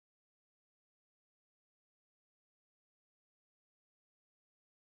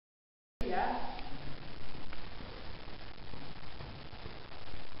yeah.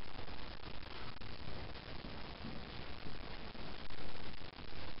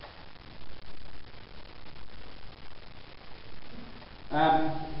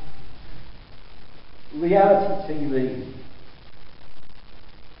 Reality TV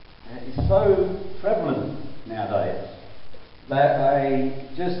is so prevalent nowadays that I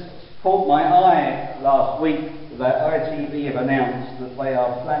just caught my eye last week that ITV have announced that they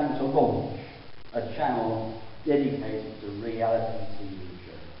are planning to launch a channel dedicated to reality TV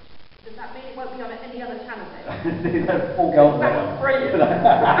shows. Does that mean it won't be on any other channel then? They're all gone That's now. brilliant.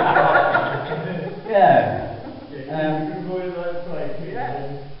 Yeah. Yeah.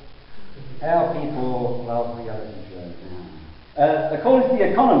 How people love reality shows now. According to The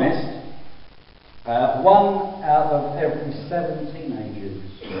Economist, 1 out of every 7 teenagers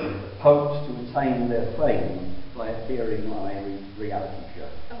hopes to attain their fame by appearing on a reality show.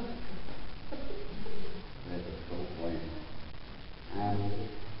 There's a short point.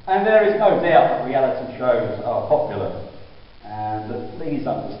 And there is no doubt that reality shows are popular, but please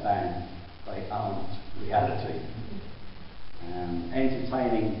understand they aren't reality.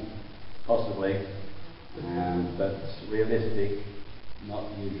 Entertaining, possibly, but realistic, not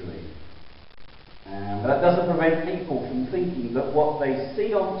usually. But that doesn't prevent people from thinking that what they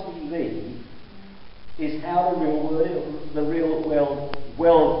see on TV is how the real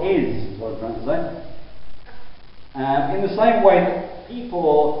world is what I'm trying to say. In the same way that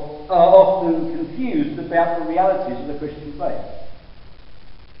people are often confused about the realities of the Christian faith.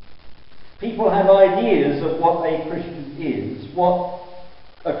 People have ideas of what a Christian is, what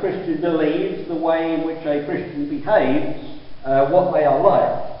a Christian believes, the way in which a Christian behaves, what they are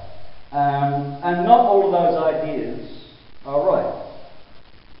like. And not all of those ideas are right.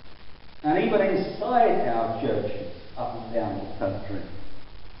 And even inside our churches, up and down the country,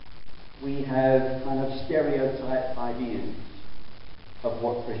 we have kind of stereotyped ideas of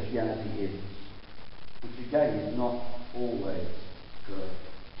what Christianity is, which again is not always correct.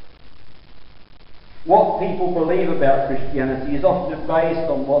 What people believe about Christianity is often based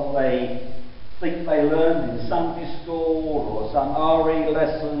on what they think they learned in Sunday school or some RE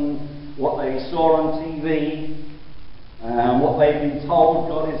lesson, what they saw on TV, what they've been told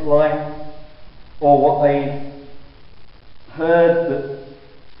God is like, or what they heard that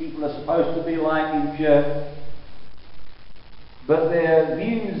people are supposed to be like in church. But their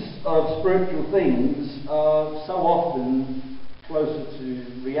views of spiritual things are so often closer to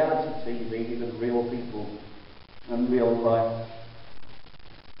reality TV than real people and real life.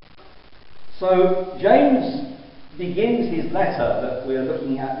 So James begins his letter that we're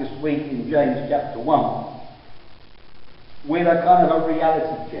looking at this week in James chapter 1 with a kind of a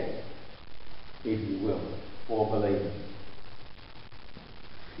reality check, if you will, for believers.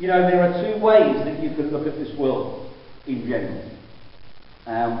 You know, there are 2 ways that you can look at this world in general.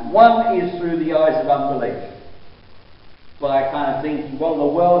 One is through the eyes of unbelief, by kind of thinking, well,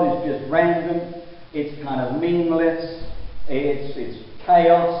 the world is just random, it's kind of meaningless, it's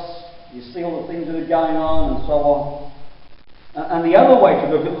chaos, you see all the things that are going on and so on. And the other way to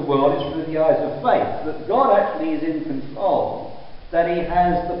look at the world is through the eyes of faith, that God actually is in control, that he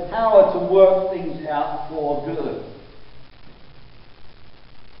has the power to work things out for good.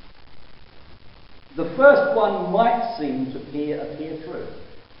 The first one might seem to appear true.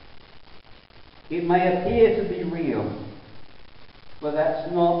 It may appear to be real, but that's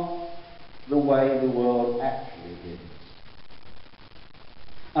not the way the world actually is.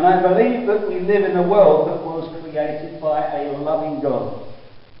 And I believe that we live in a world that was created by a loving God.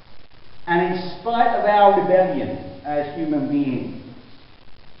 And in spite of our rebellion as human beings,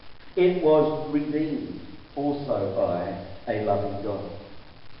 it was redeemed also by a loving God.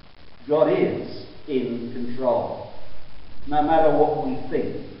 God is in control, no matter what we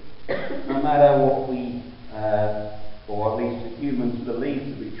think, no matter what we, or at least the humans believe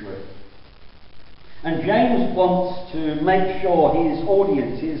to be true. And James wants to make sure his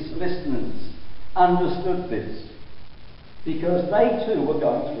audience, his listeners, understood this, because they too were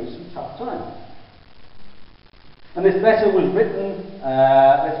going through some tough times. And this letter was written,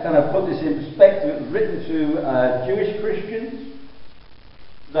 let's kind of put this in perspective, it was written to Jewish Christians.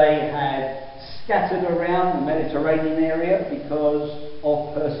 They had scattered around the Mediterranean area because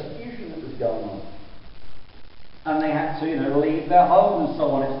of persecution that was going on. And they had to, leave their homes and so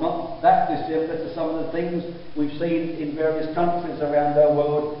on. It's not that dissimilar to some of the things we've seen in various countries around our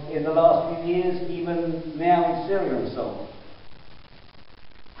world in the last few years, even now in Syria and so on.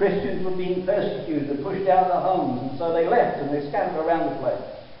 Christians were being persecuted and pushed out of their homes, and so they left and they scattered around the place.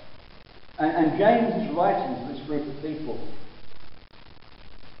 And James is writing to this group of people.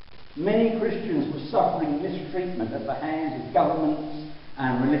 Many Christians were suffering mistreatment at the hands of governments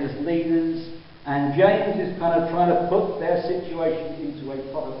and religious leaders, and James is kind of trying to put their situation into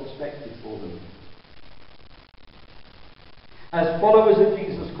a proper perspective for them. As followers of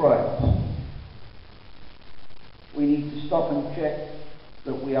Jesus Christ, we need to stop and check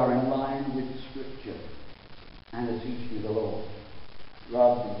that we are in line with Scripture and the teaching of the Lord,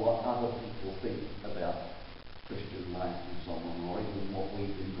 rather than what other people think about Christian life and so on, or even what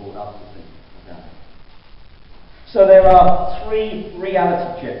we've been brought up to think about it. So there are 3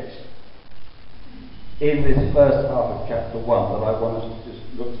 reality checks in this first half of chapter 1 that I want us to just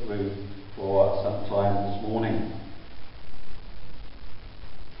look through for some time this morning.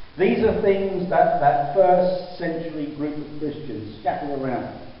 These are things that first century group of Christians scattered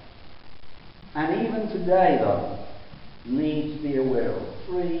around, and even today, though, need to be aware of.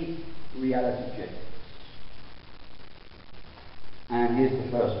 3 reality checks. And here's the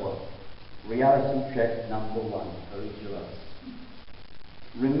first one. Reality check number 1 for each of us.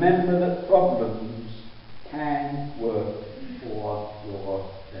 Remember that problems can work for your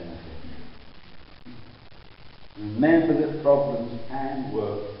benefit. Remember that problems can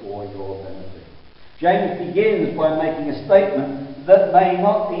work for your benefit. James begins by making a statement that may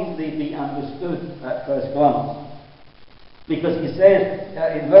not easily be understood at first glance. Because he says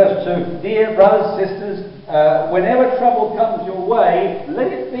in verse 2, "Dear brothers and sisters, whenever trouble comes your way, let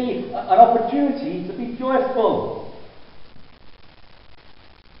it be an opportunity to be joyful."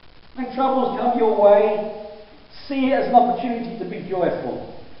 When troubles come your way, see it as an opportunity to be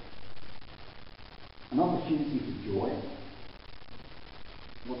joyful. An opportunity for joy?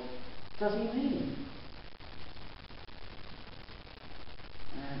 What does he mean?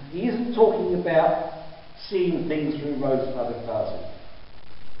 He isn't talking about seeing things through rose-coloured glasses.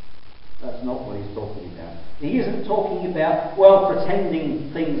 That's not what he's talking about. He isn't talking about,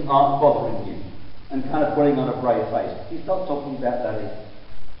 pretending things aren't bothering you and kind of putting on a brave face. He's not talking about that either.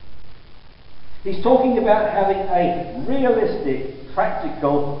 He's talking about having a realistic,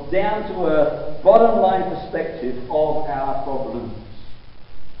 practical, down-to-earth, bottom-line perspective of our problems.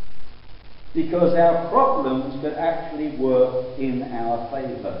 Because our problems can actually work in our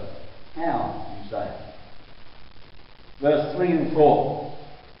favour. How, you say? Verse 3 and 4.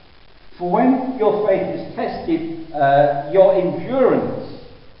 "For when your faith is tested, your endurance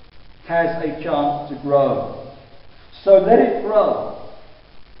has a chance to grow. So let it grow.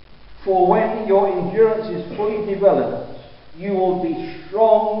 For when your endurance is fully developed, you will be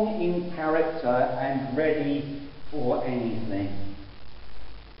strong in character and ready for anything."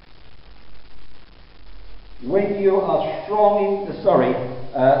 When you are strong in,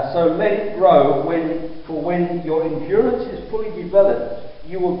 so let it grow. For when your endurance is fully developed,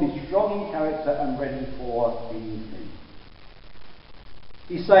 you will be strong in character and ready for anything.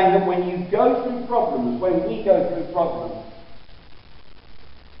 He's saying that when you go through problems, when we go through problems,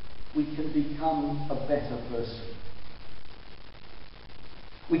 we can become a better person.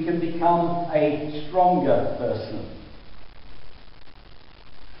 We can become a stronger person.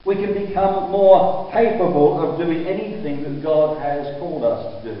 We can become more capable of doing anything that God has called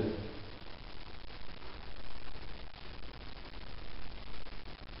us to do.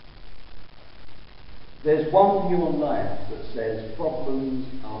 There's one view on life that says problems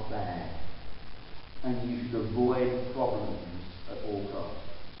are bad and you should avoid problems at all costs.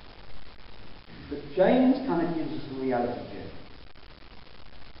 But James kind of gives us a reality check.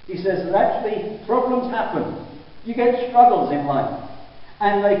 He says that actually problems happen. You get struggles in life.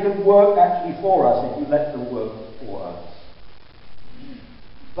 And they can work actually for us if you let them work for us.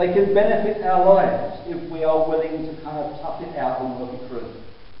 They can benefit our lives if we are willing to kind of tough it out and work it through.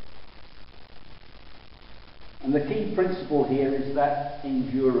 And the key principle here is that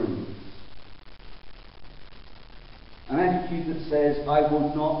endurance. An attitude that says, I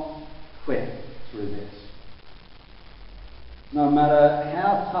will not quit through this. No matter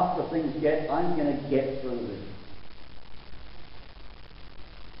how tough the things get, I'm going to get through this.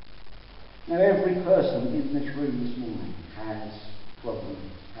 Now, every person in this room this morning has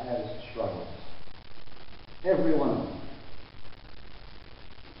problems, has struggles. Every one of them.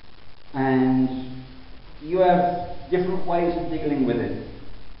 And you have different ways of dealing with it.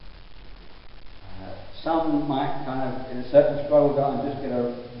 Some might kind of, in a certain struggle, go, I'm just going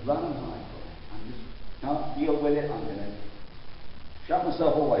to run and hide from it. I just can't deal with it. I'm going to shut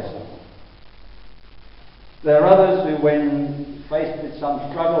myself away somewhere. There are others who, when faced with some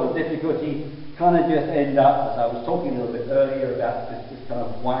struggle or difficulty, kind of just end up, as I was talking a little bit earlier about this kind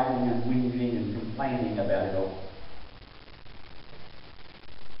of whining and whinging and complaining about it all.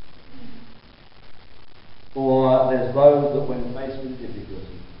 Or there's those that, when faced with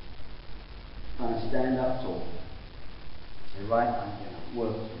difficulty, stand up tall. Say, right, I'm going to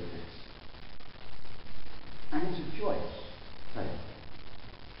work through this. And it's a choice. Okay.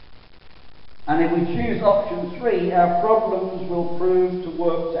 And if we choose option 3, our problems will prove to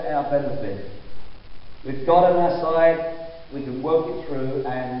work to our benefit. With God on our side, we can work it through,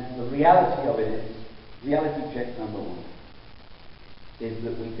 and the reality of it is, reality check number 1, is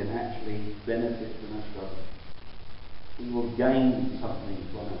that we can actually benefit from our struggle. We will gain something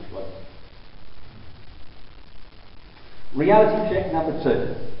from our struggle. Reality check number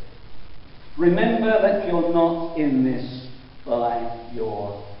 2. Remember that you're not in this by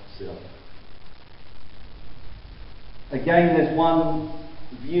yourself. Again, there's one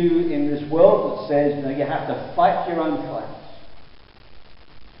view in this world that says, you have to fight your own fights.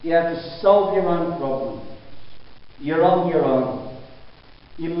 You have to solve your own problems. You're on your own.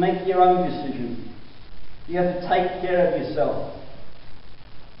 You make your own decisions. You have to take care of yourself.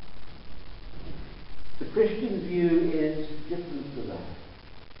 The Christian view is different to that.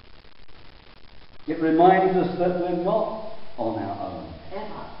 It reminds us that we're not on our own,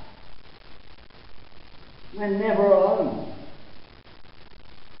 ever. We're never alone.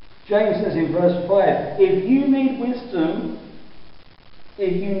 James says in verse 5, if you need wisdom,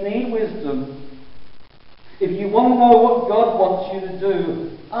 if you want to know what God wants you to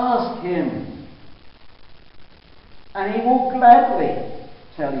do, ask Him. And He will gladly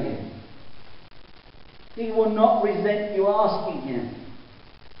tell you. He will not resent you asking Him.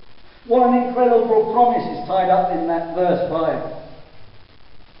 What an incredible promise is tied up in that verse 5.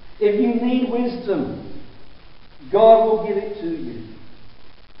 If you need wisdom, God will give it to you.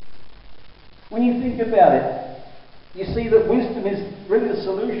 When you think about it, you see that wisdom is really the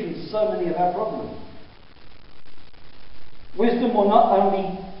solution to so many of our problems. Wisdom will not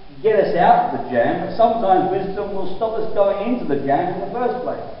only get us out of the jam, but sometimes wisdom will stop us going into the jam in the first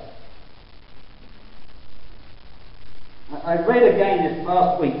place. I read again this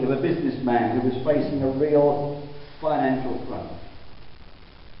past week of a businessman who was facing a real financial crunch.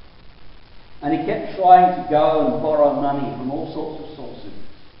 And he kept trying to go and borrow money from all sorts of sources.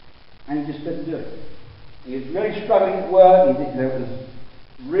 And he just couldn't do it. He was really struggling at work. There was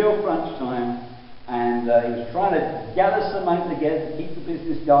real crunch time. And he was trying to gather some money together to keep the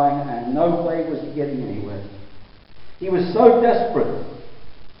business going. And no way was he getting anywhere. He was so desperate.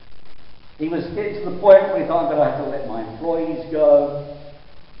 He was getting to the point where he thought, I'm going to have to let my employees go.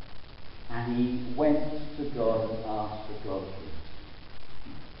 And he went to God and asked for God's wisdom.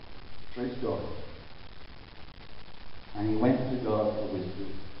 True story. And he went to God for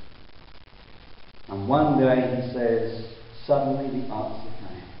wisdom. And one day he says, suddenly the answer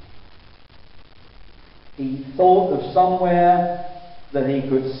came. He thought of somewhere that he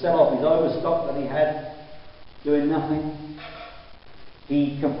could sell off his overstock that he had, doing nothing.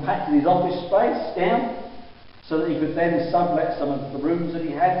 He compacted his office space down so that he could then sublet some of the rooms that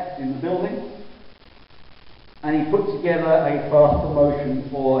he had in the building. And he put together a fast promotion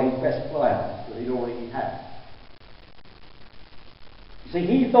for his best clients that he'd already had. See,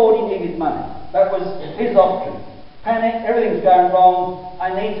 he thought he needed money. That was his option. Panic, everything's going wrong. I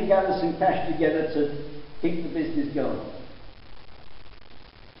need to gather some cash together to keep the business going.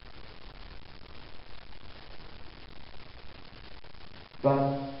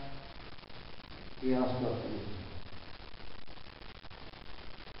 But he asked God for wisdom.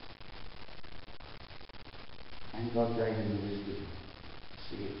 And God gave him the wisdom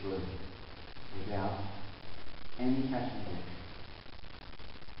to see it through without any cash involved.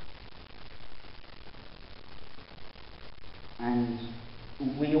 And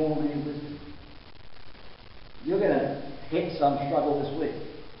we all need wisdom. You're going to hit some struggle this week.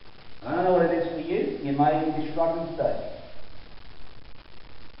 I don't know what it is for you. You may even be struggling today.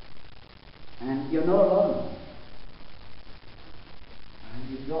 And you're not alone. And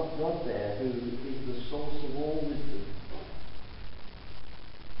you've got God there who is the source of all wisdom.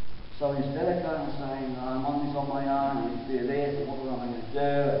 So instead of kind of saying, I'm on this on my own, I need to do this, and what am I going to do?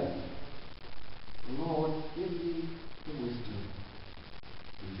 And Lord, give me the wisdom.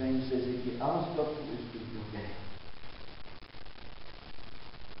 And James says, if you ask God for wisdom, you'll get it.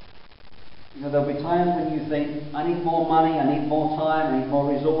 You know, there'll be times when you think, I need more money, I need more time, I need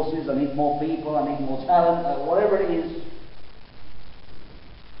more resources, I need more people, I need more talent, whatever it is.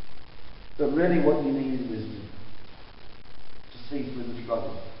 But really what you need is wisdom to see through the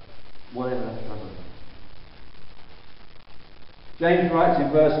struggle, whatever that struggle is. James writes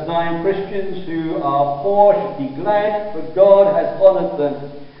in verse 9, Christians who are poor should be glad, for God has honoured them.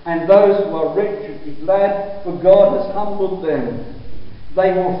 And those who are rich should be glad, for God has humbled them.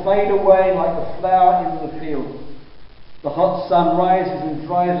 They will fade away like a flower in the field. The hot sun rises and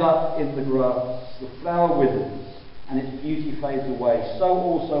dries up in the grass, the flower withers, and its beauty fades away. So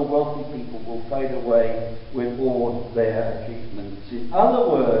also wealthy people will fade away with all their achievements. In other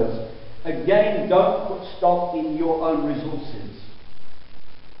words, again, don't put stock in your own resources.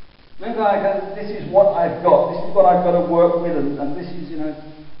 Remember, this is what I've got, this is what I've got to work with, and this is,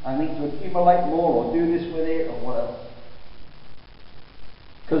 I need to accumulate more or do this with it or whatever.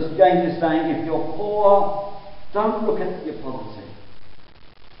 Because James is saying, if you're poor, don't look at your poverty.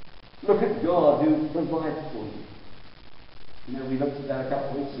 Look at God who provides for you. We looked at that a couple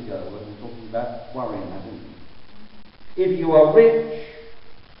of weeks ago when we were talking about worrying, haven't we? If you are rich,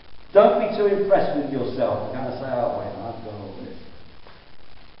 don't be too impressed with yourself and kind of say, oh, wait, I've got all this.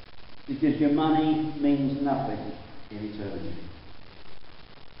 Because your money means nothing in eternity.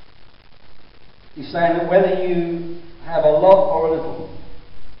 He's saying that whether you have a lot or a little,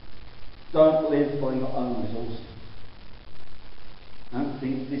 don't live by your own resources. Don't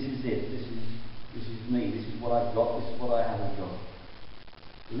think this is it, this is me, this is what I've got, this is what I haven't got.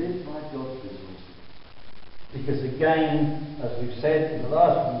 Live by God's resources. Because again, as we've said in the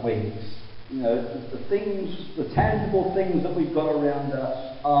last few weeks, the tangible things that we've got around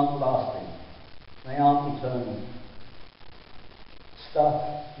us aren't lasting. They aren't eternal. Stuff,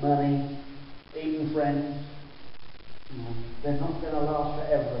 money, even friends, they're not going to last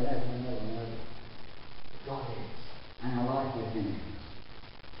forever and ever and ever and ever. God is, and our life with Him.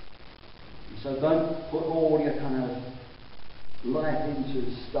 So don't put all your kind of life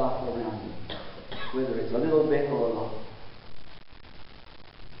into stuff around you, whether it's a little bit or a lot.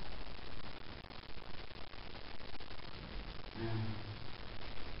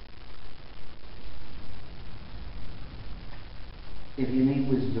 If you need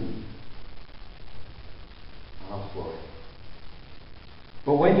wisdom, ask for it.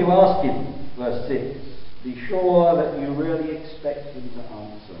 But when you ask Him, verse 6, be sure that you really expect Him to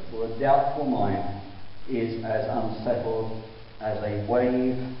answer, for a doubtful mind is as unsettled as a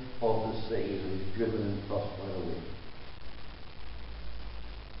wave of the sea that is driven and tossed by the wind.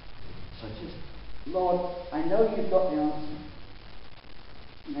 So just, Lord, I know you've got the answer.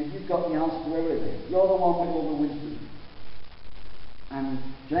 You've got the answer to everything. You're the one with all the wisdom. And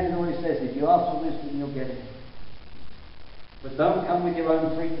James always says, if you ask for wisdom, you'll get it. But don't come with your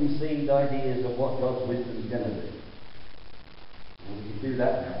own preconceived ideas of what God's wisdom is going to do. And we can do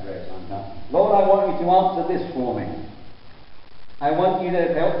that in our prayer time, can't we? Lord, I want you to answer this for me. I want you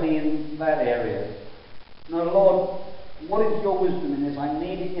to help me in that area. No, Lord, what is your wisdom in this? I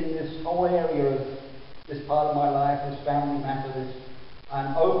need it in this whole area of this part of my life, this family matter, this.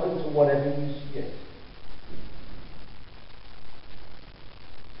 I'm open to whatever you suggest.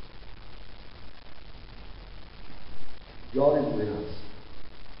 God is with us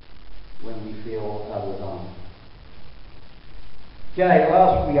when we feel others aren't. Okay,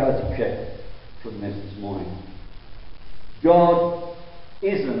 last reality check from this morning. God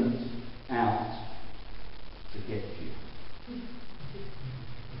isn't out to get you.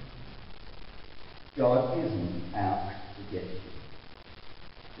 God isn't out to get you.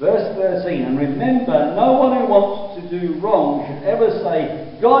 Verse 13, and remember, no one who wants to do wrong should ever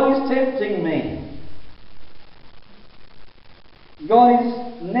say, God is tempting me. God is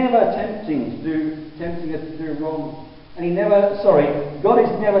never tempting us to do wrong. And God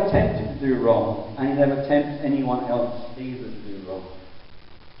is never tempted to do wrong, and He never tempts anyone else either to do wrong.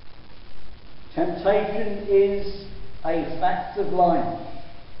 Temptation is a fact of life.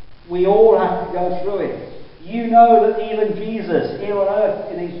 We all have to go through it. You know that even Jesus, here on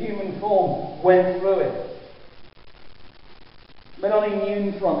earth, in His human form, went through it. We're not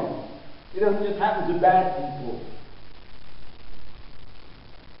immune from it. It doesn't just happen to bad people.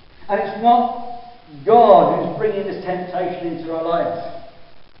 And it's not God who's bringing this temptation into our lives.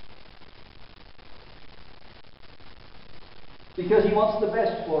 Because He wants the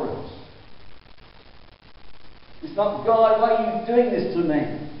best for us. It's not, God, why are you doing this to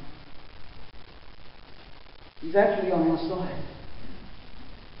me? He's actually on our side.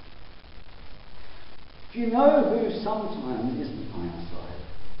 Do you know who sometimes isn't on our side?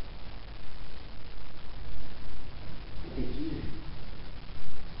 It's you.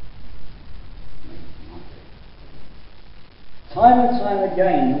 Time and time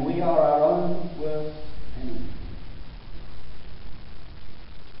again, we are our own worst enemy.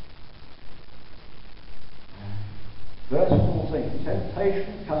 Verse 14,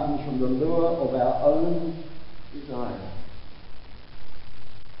 temptation comes from the lure of our own desire.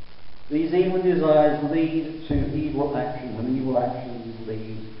 These evil desires lead to evil action, and evil actions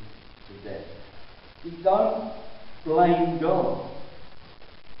lead to death. We don't blame God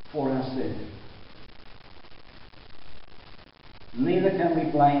for our sin. Neither can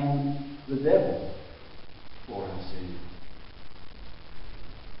we blame the devil for our sin.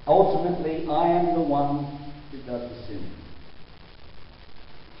 Ultimately, I am the one who does the sin.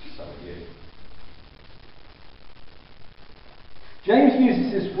 So you. James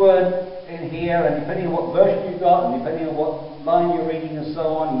uses this word in here, and depending on what version you've got, and depending on what line you're reading and so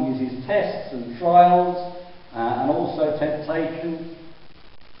on, he uses tests and trials, and also temptation.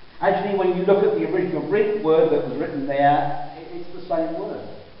 Actually, when you look at the original Greek word that was written there, it's the same word.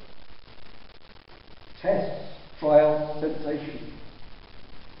 Tests, trial, temptation.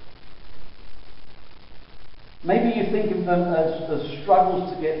 Maybe you think of them as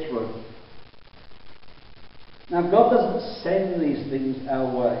struggles to get through. Now, God doesn't send these things our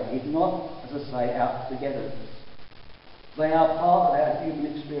way. He's not, as I say, out to get us. They are part of our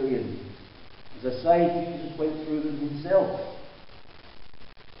human experience. As I say, Jesus went through them himself.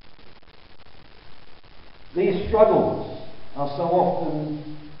 These struggles are so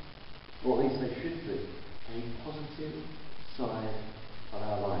often, or at least they should be, a positive side of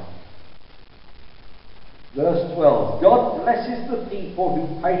our life. Verse 12, God blesses the people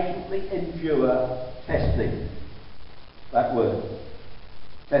who patiently endure testing. That word.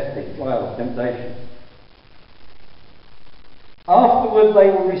 Testing, trial, temptation. Afterward they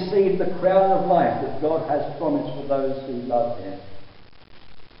will receive the crown of life that God has promised for those who love him.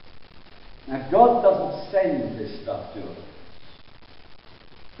 Now God doesn't send this stuff to us.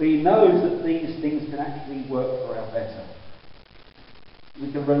 But he knows that these things can actually work for our better.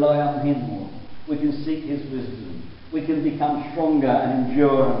 We can rely on him more. We can seek his wisdom. We can become stronger and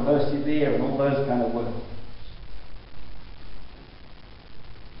endure and persevere and all those kind of words.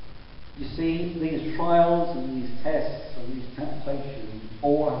 You see, these trials and these tests and these temptations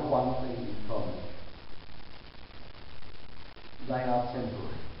all have one thing in common. They are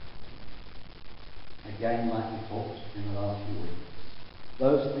temporary. Again, like we talked in the last few weeks.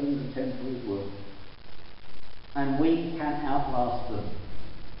 Those things are temporary work. And we can outlast them.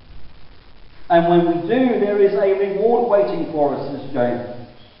 And when we do, there is a reward waiting for us, says James.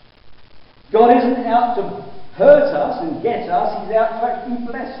 God isn't out to hurt us and get us, he's out to actually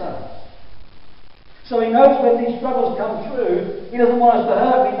bless us. So he knows when these struggles come through, he doesn't want us to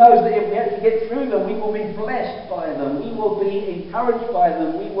hurt. He knows that if we actually get through them, we will be blessed by them. We will be encouraged by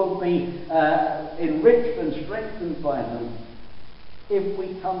them. We will be enriched and strengthened by them. If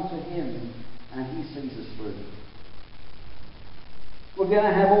we come to him and he sees us through. We're going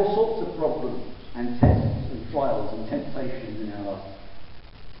to have all sorts of problems and tests and trials and temptations in our life.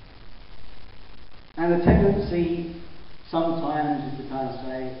 And the tendency sometimes is to kind of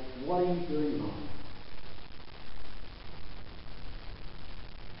say, what are you doing wrong?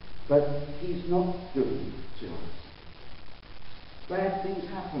 But he's not doing to us. Bad things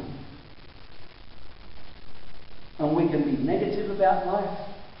happen. And we can be negative about life.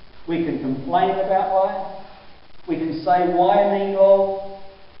 We can complain about life. We can say, why me, Lord?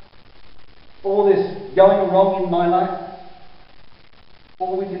 All this going wrong in my life.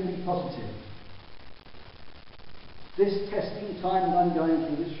 Or we can be positive. This testing time that I'm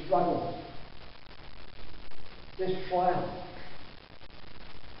going through, this struggle, this trial,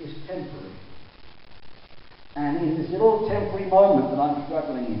 is temporary. And in this little temporary moment that I'm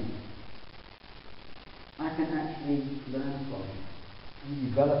struggling in, I can actually learn from it and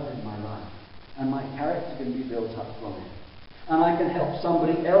develop in my life. And my character can be built up from it. And I can help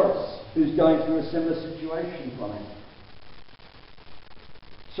somebody else who's going through a similar situation from it.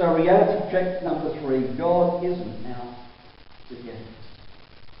 So reality check number 3, God isn't out to get us.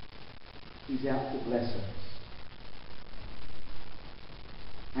 He's out to bless us.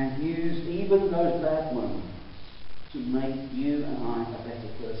 And use even those bad moments to make you and I a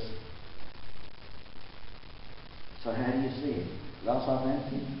better person. So how do you see it? Glass half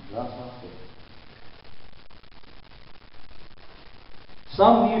empty, glass half full.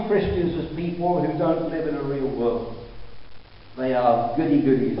 Some view Christians as people who don't live in a real world. They are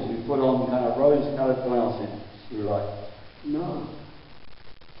goody-goodies who put on kind of rose-coloured glasses through life. No.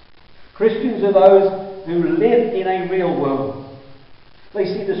 Christians are those who live in a real world. They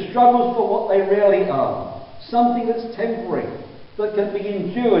see the struggles for what they really are. Something that's temporary, that can be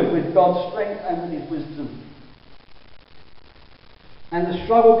endured with God's strength and with his wisdom. And the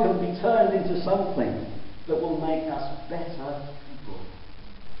struggle can be turned into something that will make us better people.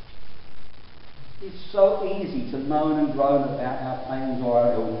 It's so easy to moan and groan about our pains or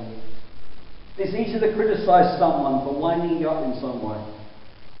our illness. It's easy to criticise someone for winding you up in some way.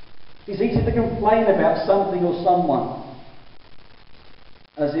 It's easy to complain about something or someone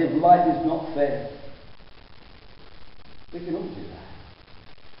as if life is not fair. We can all do that.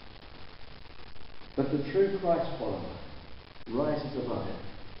 But the true Christ follower rises above it.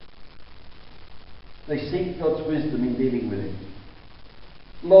 They seek God's wisdom in dealing with it.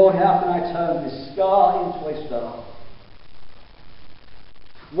 Lord, how can I turn this scar into a star?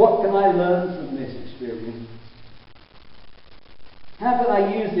 What can I learn from this experience? How can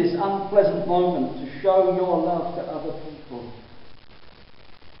I use this unpleasant moment to show your love to other people?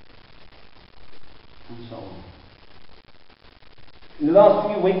 And so on. In the last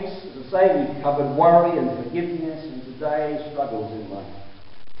few weeks, as I say, we've covered worry and forgiveness, and today, struggles in life.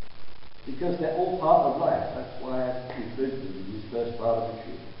 Because they're all part of life. That's why I've included them in this first part of the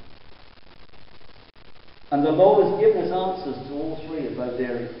truth. And the Lord has given us answers to all three of those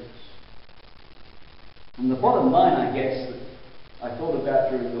areas. And the bottom line, I guess, that I thought about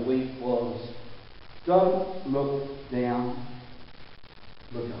during the week was, don't look down,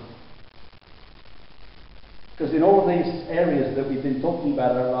 look up. Because in all of these areas that we've been talking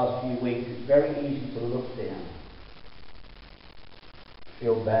about over the last few weeks, it's very easy to look down.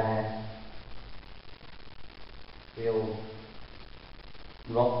 Feel bad. Feel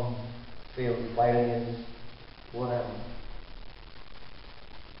rotten. Feel failures. Whatever.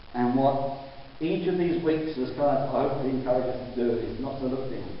 And what each of these weeks has kind of hopefully encouraged us to do is not to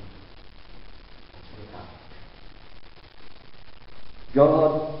look down. To look up.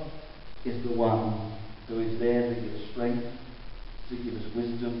 God is the one who is there to give us strength, to give us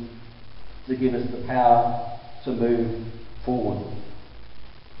wisdom, to give us the power to move forward.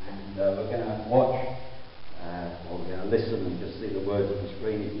 And we're going to watch, or we're going to listen and just see the words on the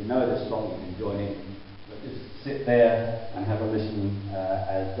screen. If you know this song, you can join in. But just sit there and have a listen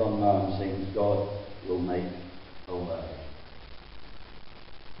as Don Moen sings, God will make a way.